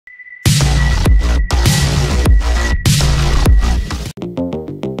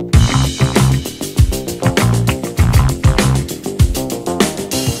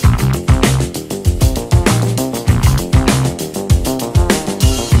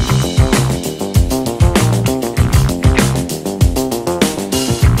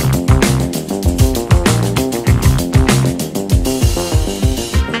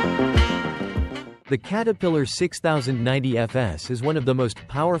The Caterpillar 6090 FS is one of the most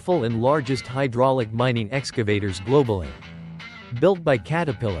powerful and largest hydraulic mining excavators globally. Built by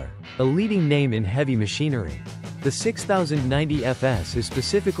Caterpillar, a leading name in heavy machinery, the 6090 FS is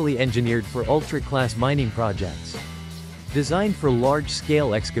specifically engineered for ultra-class mining projects. Designed for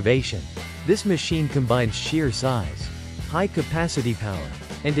large-scale excavation, this machine combines sheer size, high capacity power,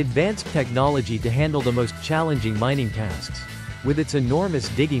 and advanced technology to handle the most challenging mining tasks. With its enormous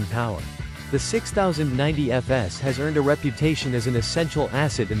digging power, the 6090 FS has earned a reputation as an essential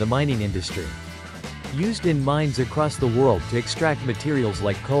asset in the mining industry. Used in mines across the world to extract materials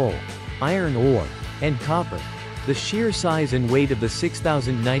like coal, iron ore, and copper, the sheer size and weight of the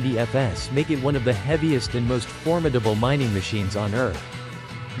 6090 FS make it one of the heaviest and most formidable mining machines on Earth.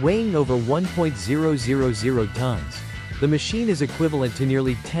 Weighing over 1.000 tons, the machine is equivalent to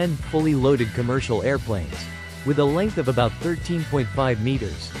nearly 10 fully loaded commercial airplanes. With a length of about 13.5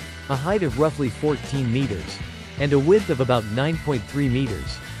 meters, a height of roughly 14 meters, and a width of about 9.3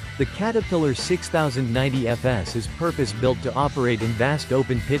 meters, the Caterpillar 6090 FS is purpose-built to operate in vast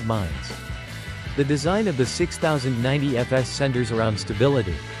open-pit mines. The design of the 6090 FS centers around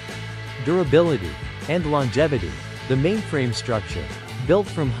stability, durability, and longevity. The mainframe structure, built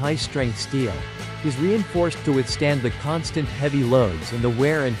from high-strength steel, is reinforced to withstand the constant heavy loads and the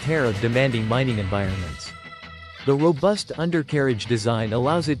wear and tear of demanding mining environments. The robust undercarriage design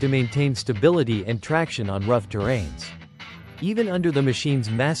allows it to maintain stability and traction on rough terrains. Even under the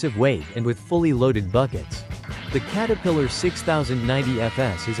machine's massive weight and with fully loaded buckets, the Caterpillar 6090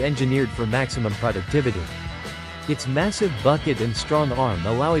 FS is engineered for maximum productivity. Its massive bucket and strong arm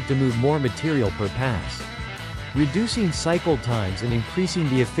allow it to move more material per pass, reducing cycle times and increasing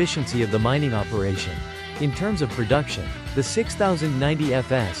the efficiency of the mining operation. In terms of production, the 6090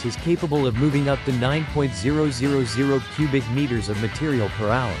 FS is capable of moving up to 9.000 cubic meters of material per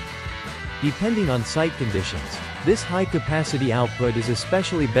hour. Depending on site conditions, this high-capacity output is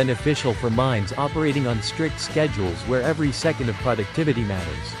especially beneficial for mines operating on strict schedules where every second of productivity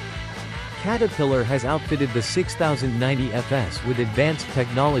matters. Caterpillar has outfitted the 6090 FS with advanced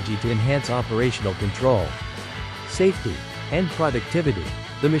technology to enhance operational control, safety, and productivity.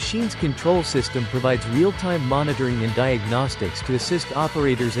 The machine's control system provides real-time monitoring and diagnostics to assist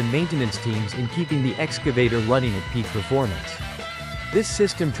operators and maintenance teams in keeping the excavator running at peak performance. This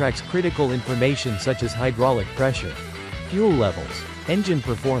system tracks critical information such as hydraulic pressure, fuel levels, engine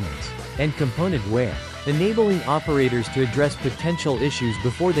performance, and component wear, enabling operators to address potential issues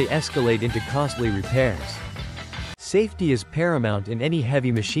before they escalate into costly repairs. Safety is paramount in any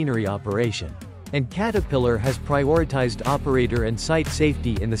heavy machinery operation, and Caterpillar has prioritized operator and site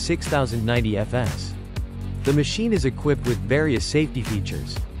safety in the 6090 FS. The machine is equipped with various safety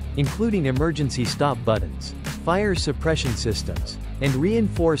features, including emergency stop buttons, fire suppression systems, and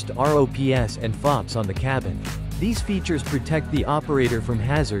reinforced ROPS and FOPS on the cabin. These features protect the operator from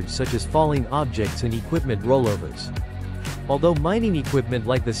hazards such as falling objects and equipment rollovers. Although mining equipment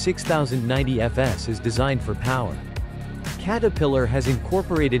like the 6090 FS is designed for power, Caterpillar has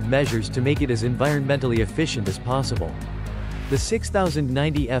incorporated measures to make it as environmentally efficient as possible. The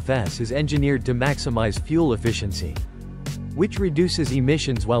 6090 FS is engineered to maximize fuel efficiency, which reduces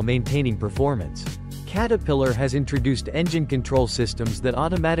emissions while maintaining performance. Caterpillar has introduced engine control systems that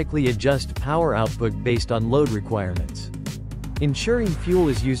automatically adjust power output based on load requirements, ensuring fuel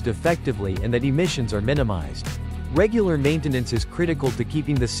is used effectively and that emissions are minimized. Regular maintenance is critical to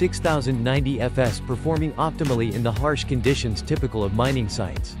keeping the 6090 FS performing optimally in the harsh conditions typical of mining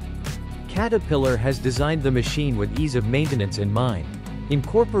sites. Caterpillar has designed the machine with ease of maintenance in mind,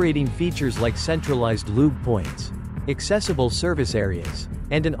 incorporating features like centralized lube points, accessible service areas,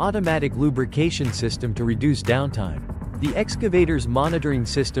 and an automatic lubrication system to reduce downtime. The excavator's monitoring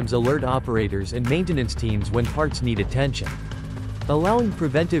systems alert operators and maintenance teams when parts need attention, allowing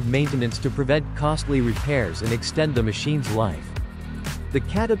preventive maintenance to prevent costly repairs and extend the machine's life. The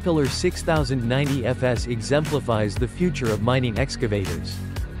Caterpillar 6090 FS exemplifies the future of mining excavators,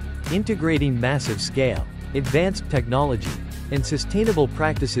 integrating massive scale, advanced technology, and sustainable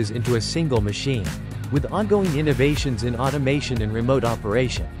practices into a single machine. With ongoing innovations in automation and remote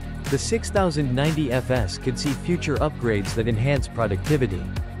operation, the 6090 FS could see future upgrades that enhance productivity,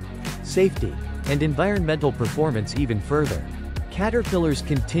 safety, and environmental performance even further. Caterpillar's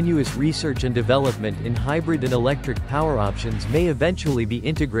continuous research and development in hybrid and electric power options may eventually be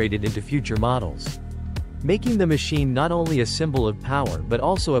integrated into future models, making the machine not only a symbol of power but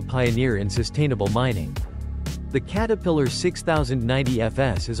also a pioneer in sustainable mining. The Caterpillar 6090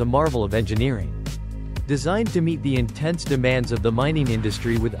 FS is a marvel of engineering, designed to meet the intense demands of the mining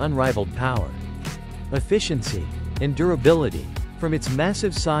industry with unrivaled power, efficiency, and durability. From its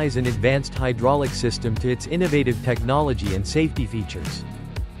massive size and advanced hydraulic system to its innovative technology and safety features,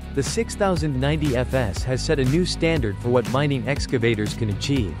 the 6090 FS has set a new standard for what mining excavators can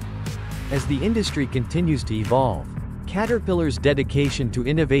achieve. As the industry continues to evolve, Caterpillar's dedication to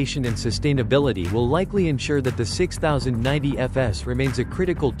innovation and sustainability will likely ensure that the 6090 FS remains a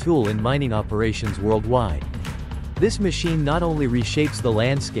critical tool in mining operations worldwide. This machine not only reshapes the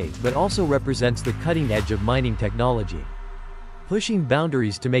landscape but also represents the cutting edge of mining technology, pushing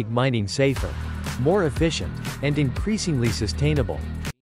boundaries to make mining safer, more efficient, and increasingly sustainable.